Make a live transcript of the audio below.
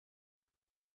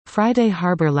Friday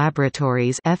Harbor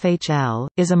Laboratories (FHL)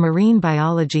 is a marine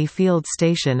biology field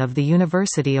station of the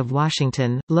University of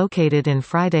Washington, located in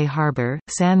Friday Harbor,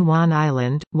 San Juan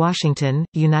Island, Washington,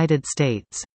 United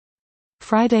States.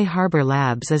 Friday Harbor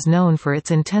Labs is known for its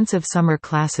intensive summer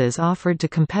classes offered to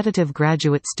competitive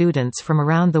graduate students from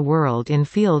around the world in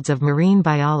fields of marine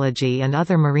biology and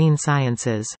other marine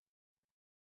sciences.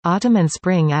 Autumn and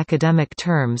spring academic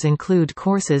terms include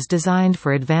courses designed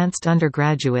for advanced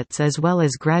undergraduates as well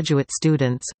as graduate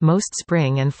students. Most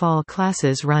spring and fall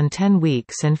classes run 10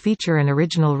 weeks and feature an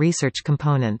original research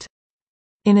component.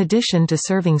 In addition to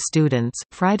serving students,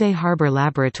 Friday Harbor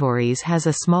Laboratories has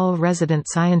a small resident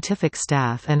scientific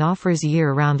staff and offers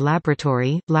year-round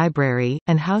laboratory, library,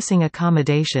 and housing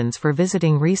accommodations for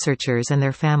visiting researchers and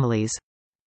their families.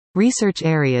 Research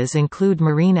areas include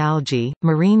marine algae,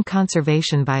 marine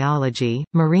conservation biology,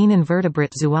 marine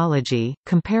invertebrate zoology,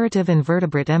 comparative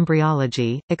invertebrate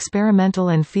embryology, experimental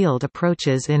and field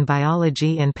approaches in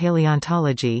biology and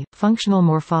paleontology, functional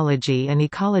morphology and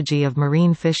ecology of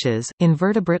marine fishes,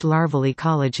 invertebrate larval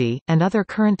ecology, and other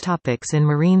current topics in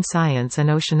marine science and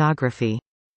oceanography.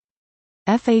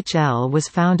 FHL was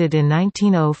founded in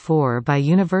 1904 by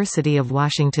University of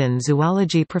Washington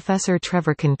zoology professor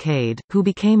Trevor Kincaid, who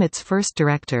became its first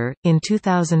director. In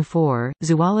 2004,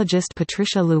 zoologist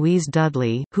Patricia Louise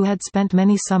Dudley, who had spent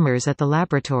many summers at the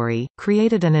laboratory,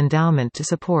 created an endowment to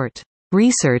support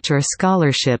research or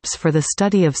scholarships for the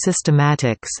study of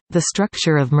systematics, the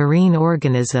structure of marine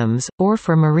organisms, or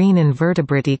for marine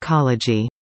invertebrate ecology.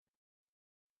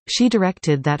 She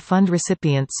directed that fund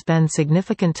recipients spend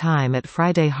significant time at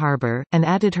Friday Harbor, and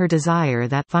added her desire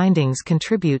that findings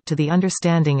contribute to the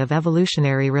understanding of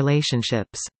evolutionary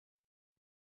relationships.